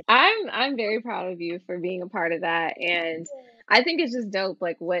 Thank you. I'm very proud of you for being a part of that. And I think it's just dope,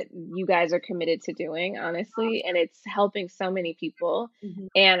 like what you guys are committed to doing, honestly. And it's helping so many people. Mm-hmm.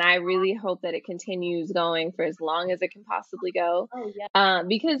 And I really hope that it continues going for as long as it can possibly go. Oh, yeah.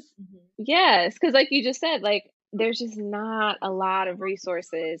 Because, yes, because like you just said, like there's just not a lot of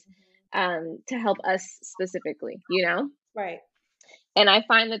resources to help us specifically, Right. And I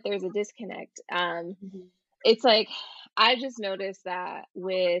find that there's a disconnect. It's like, I just noticed that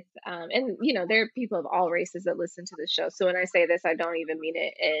with, and there are people of all races that listen to the show. So when I say this, I don't even mean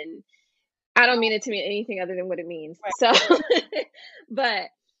it, and I don't mean it to mean anything other than what it means. Right. So, but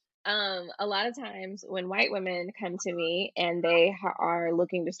a lot of times when white women come to me and they are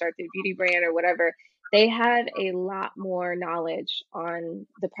looking to start their beauty brand or whatever, they have a lot more knowledge on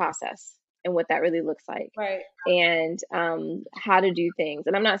the process and what that really looks like. Right. And how to do things.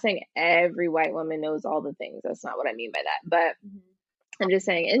 And I'm not saying every white woman knows all the things. That's not what I mean by that. But I'm just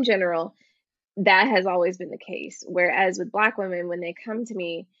saying in general, that has always been the case. Whereas with Black women, when they come to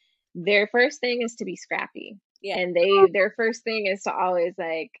me, their first thing is to be scrappy. Yeah. And their first thing is to always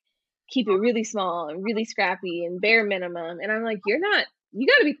like keep it really small and really scrappy and bare minimum. And I'm like, you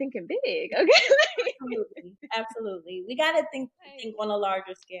got to be thinking big. Okay. Absolutely. We got to think on a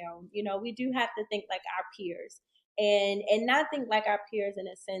larger scale. We do have to think like our peers and not think like our peers in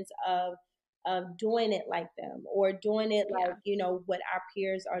a sense of doing it like them or doing it like, what our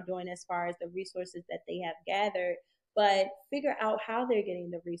peers are doing as far as the resources that they have gathered, but figure out how they're getting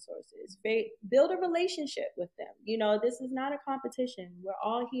the resources. Build a relationship with them. This is not a competition. We're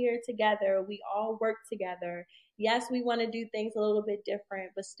all here together. We all work together. Yes, we want to do things a little bit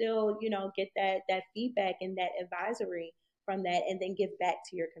different, but still, get that feedback and that advisory from that and then give back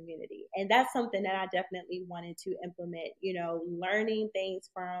to your community. And that's something that I definitely wanted to implement, learning things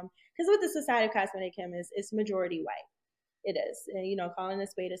from, because with the Society of Cosmetic Chemists, it's majority white. It is. And, calling a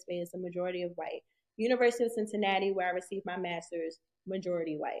spade is a majority of white. University of Cincinnati, where I received my master's,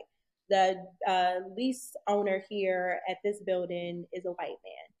 majority white. The lease owner here at this building is a white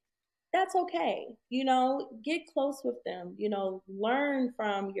man. That's okay. Get close with them, learn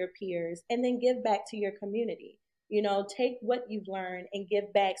from your peers and then give back to your community. Take what you've learned and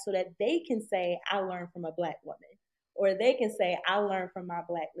give back so that they can say, I learned from a Black woman, or they can say, I learned from my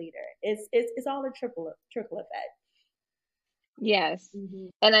Black leader. It's all a trickle effect. Yes.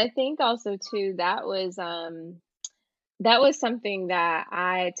 And I think also too, that was something that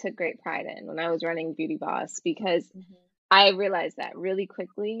I took great pride in when I was running Beauty Boss, because I realized that really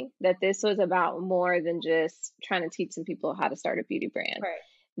quickly that this was about more than just trying to teach some people how to start a beauty brand. Right.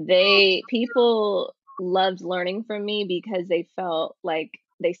 People loved learning from me because they felt like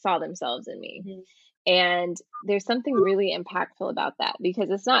they saw themselves in me. And there's something really impactful about that, because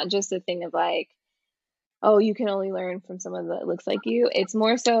it's not just a thing of like, oh, you can only learn from someone that looks like you. It's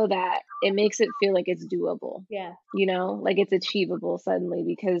more so that it makes it feel like it's doable. Yeah. Like it's achievable suddenly,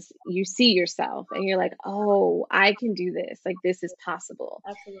 because you see yourself and you're like, oh, I can do this. Like this is possible.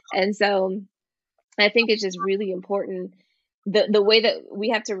 Absolutely. And so I think it's just really important. The way that we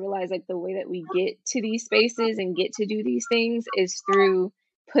have to realize, like the way that we get to these spaces and get to do these things is through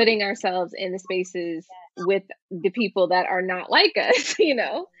putting ourselves in the spaces with the people that are not like us,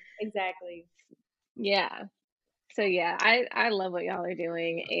 Exactly. Yeah. So yeah, I love what y'all are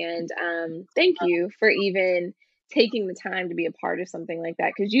doing, and thank you for even taking the time to be a part of something like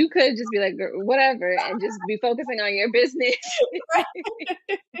that, because you could just be like whatever and just be focusing on your business.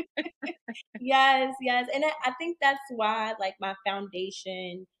 Yes, and I think that's why, like, my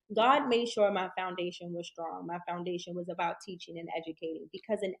foundation, God made sure my foundation was strong. My foundation was about teaching and educating,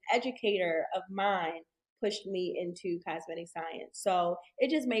 because an educator of mine pushed me into cosmetic science. So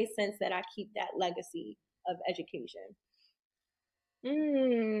it just made sense that I keep that legacy of education.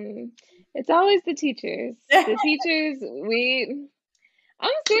 It's always the teachers. The teachers,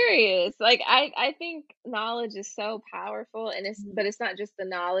 I'm serious. Like I think knowledge is so powerful, and but it's not just the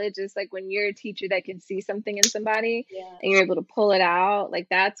knowledge. It's like when you're a teacher that can see something in somebody Yeah. and you're able to pull it out, like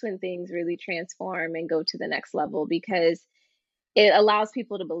that's when things really transform and go to the next level, because it allows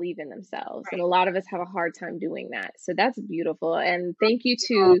people to believe in themselves. And a lot of us have a hard time doing that. So that's beautiful. And thank you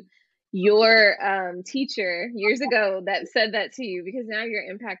to your teacher years ago that said that to you, because now you're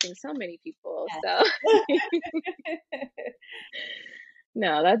impacting so many people. Yes. So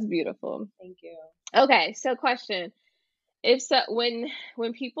no, that's beautiful. Thank you. Okay, so question. If so, when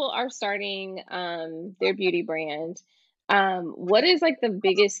people are starting their beauty brand, what is like the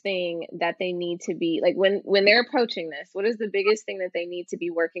biggest thing that they need to be like when they're approaching this? What is the biggest thing that they need to be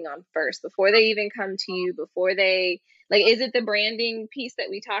working on first before they even come to you? Before they like, is it the branding piece that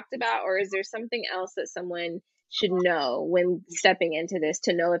we talked about, or is there something else that someone should know when stepping into this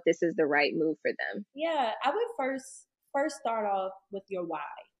to know if this is the right move for them? Yeah, I would first start off with your why.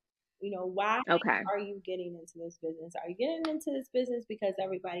 Why Okay. are you getting into this business? Are you getting into this business because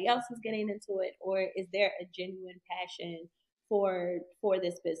everybody else is getting into it, or is there a genuine passion for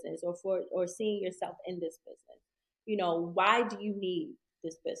this business, or seeing yourself in this business? Why do you need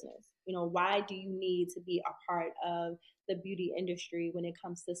this business? Why do you need to be a part of the beauty industry when it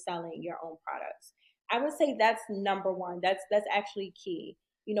comes to selling your own products? I would say that's number one. That's actually key.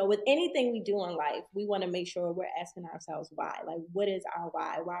 With anything we do in life, we want to make sure we're asking ourselves why. Like, what is our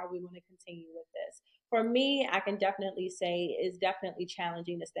why? Why are we going to continue with this? For me, I can definitely say it's definitely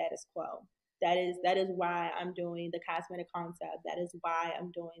challenging the status quo. That is why I'm doing the cosmetic concept. That is why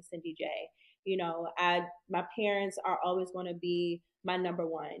I'm doing Cindy J. My parents are always going to be my number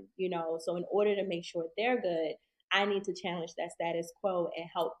one. So in order to make sure they're good, I need to challenge that status quo and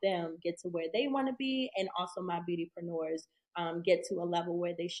help them get to where they want to be, and also my beautypreneurs get to a level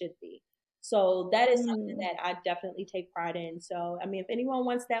where they should be. So that is something that I definitely take pride in. So, I mean, if anyone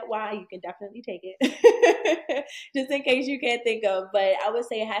wants that why, you can definitely take it, just in case you can't think of. But I would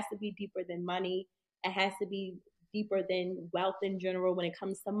say it has to be deeper than money. It has to be deeper than wealth in general when it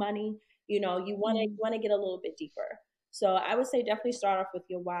comes to money. You want to get a little bit deeper. So I would say definitely start off with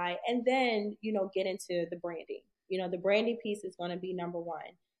your why, and then get into the branding. The branding piece is going to be number one.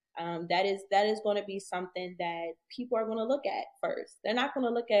 That is going to be something that people are going to look at first. They're not going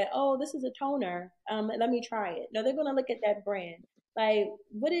to look at, oh, this is a toner. Let me try it. No, they're going to look at that brand. Like,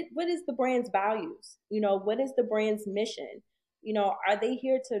 what is the brand's values? What is the brand's mission? Are they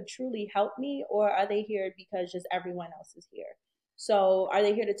here to truly help me, or are they here because just everyone else is here? So are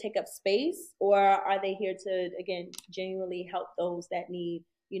they here to take up space, or are they here to, again, genuinely help those that need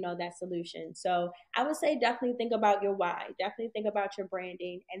that solution? So I would say definitely think about your why, definitely think about your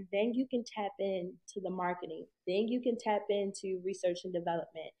branding, and then you can tap into the marketing, then you can tap into research and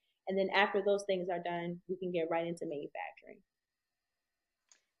development, and then after those things are done, we can get right into manufacturing.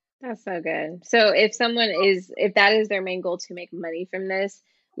 That's so good. So if that is their main goal, to make money from this,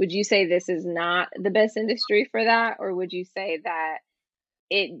 would you say this is not the best industry for that? Or would you say that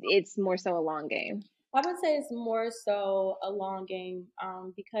it's more so a long game? I would say it's more so a long game,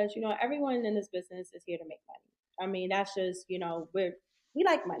 because everyone in this business is here to make money. I mean, that's just we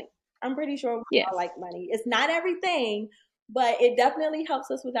like money. I'm pretty sure we Yes. all like money. It's not everything, but it definitely helps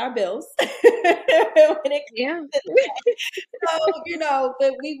us with our bills. When it Yeah. So,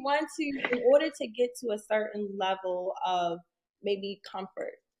 but we want to, in order to get to a certain level of maybe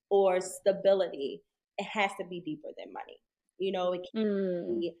comfort or stability, it has to be deeper than money. It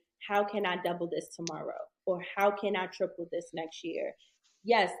can't be, how can I double this tomorrow? Or how can I triple this next year?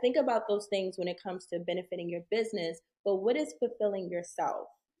 Yes, think about those things when it comes to benefiting your business, but what is fulfilling yourself?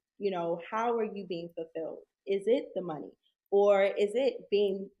 How are you being fulfilled? Is it the money? Or is it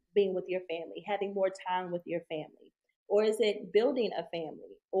being with your family, having more time with your family? Or is it building a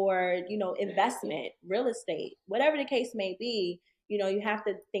family, or investment, real estate, whatever the case may be? You have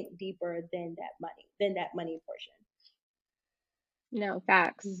to think deeper than that money portion. No,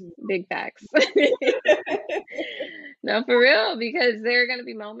 facts. Big facts. No, for real, because there are going to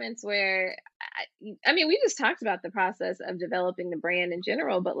be moments where, I mean, we just talked about the process of developing the brand in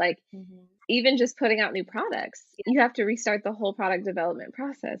general, but like even just putting out new products, you have to restart the whole product development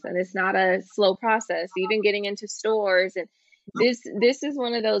process, and it's not a slow process. Even getting into stores, and this is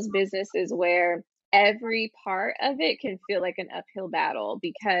one of those businesses where every part of it can feel like an uphill battle,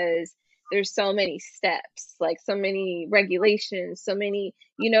 because there's so many steps, like so many regulations, so many,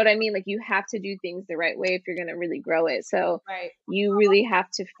 you know what I mean? Like you have to do things the right way if you're going to really grow it. So you really have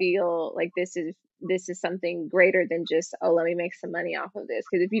to feel like this is something greater than just, oh, let me make some money off of this.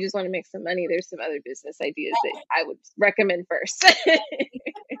 Because if you just want to make some money, there's some other business ideas that I would recommend first.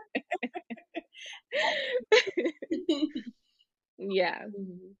 Yeah.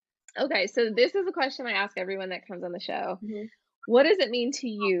 Mm-hmm. Okay, so this is a question I ask everyone that comes on the show. Mm-hmm. What does it mean to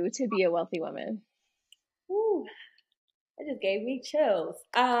you to be a wealthy woman? Ooh, it just gave me chills.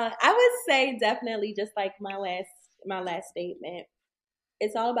 I would say definitely just like my last statement.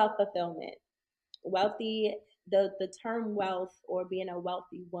 It's all about fulfillment. Wealthy, the term wealth or being a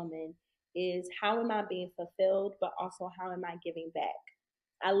wealthy woman is how am I being fulfilled, but also how am I giving back?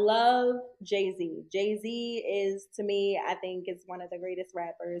 I love Jay-Z. Jay-Z is, to me, I think is one of the greatest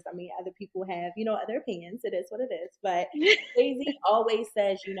rappers. I mean, other people have, other opinions. It is what it is. But Jay-Z always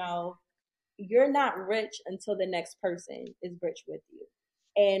says, you're not rich until the next person is rich with you.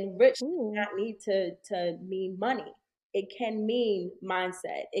 And rich does not need to mean money. It can mean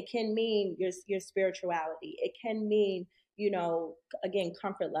mindset. It can mean your spirituality. It can mean, again,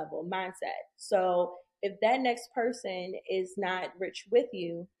 comfort level, mindset. So if that next person is not rich with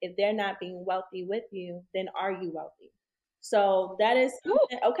you, if they're not being wealthy with you, then are you wealthy? So that is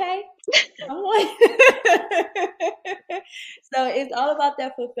something, okay. So it's all about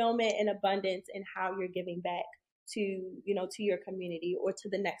that fulfillment and abundance and how you're giving back to your community or to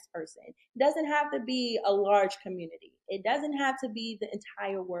the next person. It doesn't have to be a large community. It doesn't have to be the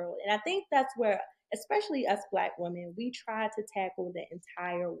entire world. And I think that's where, especially us Black women, we try to tackle the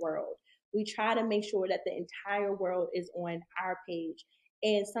entire world. We try to make sure that the entire world is on our page.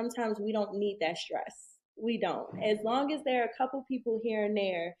 And sometimes we don't need that stress. We don't. As long as there are a couple people here and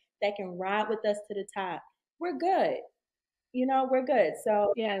there that can ride with us to the top, we're good. We're good.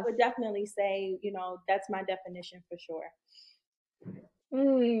 So yes. I would definitely say, that's my definition for sure.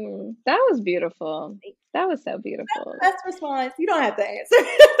 That was beautiful. That was so beautiful. That's the best response. You don't have to answer.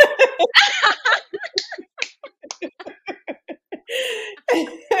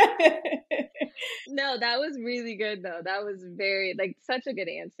 No, that was really good though. That was very such a good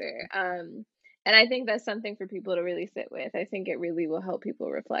answer. And I think that's something for people to really sit with. I think it really will help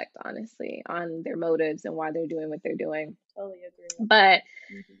people reflect honestly on their motives and why they're doing what they're doing. Totally agree. But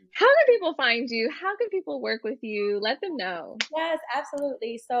how can people find you? How can people work with you? Let them know. Yes,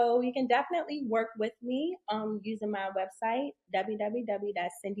 absolutely. So you can definitely work with me using my website,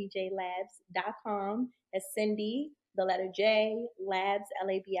 www.cindyjlabs.com. That's Cindy, the letter J, labs,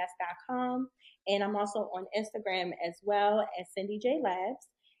 labs.com. And I'm also on Instagram as well as Cindy J Labs.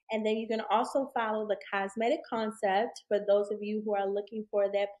 And then you can also follow the Cosmetic Concept for those of you who are looking for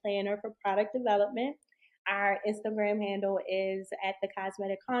that planner for product development. Our Instagram handle is at the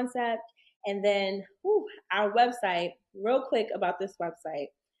Cosmetic Concept. And then our website, real quick about this website.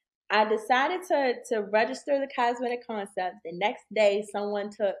 I decided to register the Cosmetic Concept. The next day, someone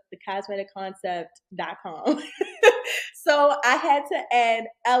took the cosmeticconcept.com. So I had to add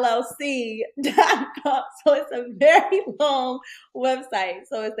LLC.com. So it's a very long website.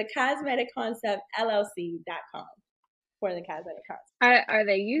 So it's the cosmeticconceptllc.com for the Cosmetic Concept. Are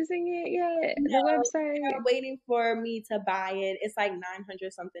they using it yet? No, the website? They're waiting for me to buy it. It's like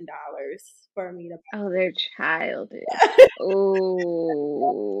 $900 something for me to buy. Oh, they're childish.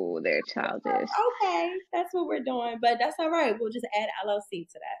 Oh, they're childish. Okay, that's what we're doing, but that's all right. We'll just add LLC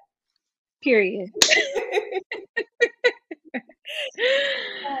to that. Period.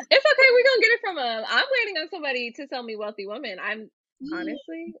 It's okay. We're gonna get it from I'm waiting on somebody to sell me Wealthy Woman.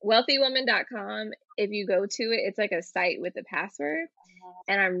 Honestly, wealthywoman.com. If you go to it, it's like a site with a password.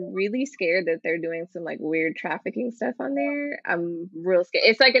 And I'm really scared that they're doing some weird trafficking stuff on there. I'm real scared.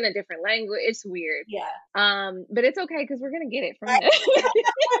 It's in a different language. It's weird. Yeah. But it's okay because we're gonna get it from them.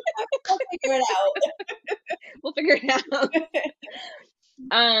 We'll figure it out. We'll figure it out.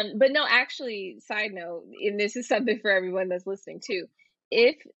 But no, actually, side note, and this is something for everyone that's listening too.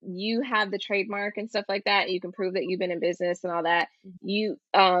 If you have the trademark and stuff like that, you can prove that you've been in business and all that, you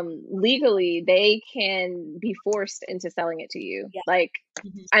legally they can be forced into selling it to you. Yeah.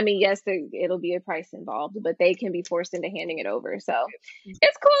 I mean, yes, it'll be a price involved, but they can be forced into handing it over. So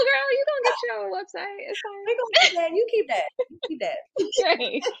it's cool, girl. You gonna get your own website. It's fine. We're gonna keep that. You keep that. You keep that.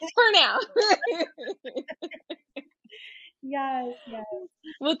 Right. For now. Yes.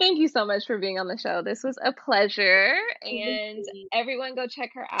 Well, thank you so much for being on the show. This was a pleasure. And everyone go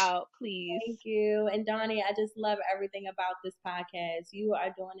check her out, please. Thank you. And Donnie, I just love everything about this podcast. You are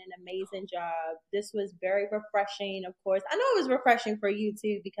doing an amazing job. This was very refreshing, of course. I know it was refreshing for you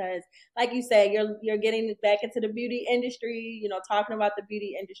too, because like you said, you're getting back into the beauty industry, talking about the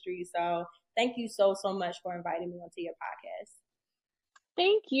beauty industry. So thank you so much for inviting me onto your podcast.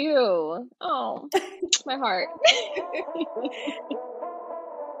 Thank you. Oh, my heart.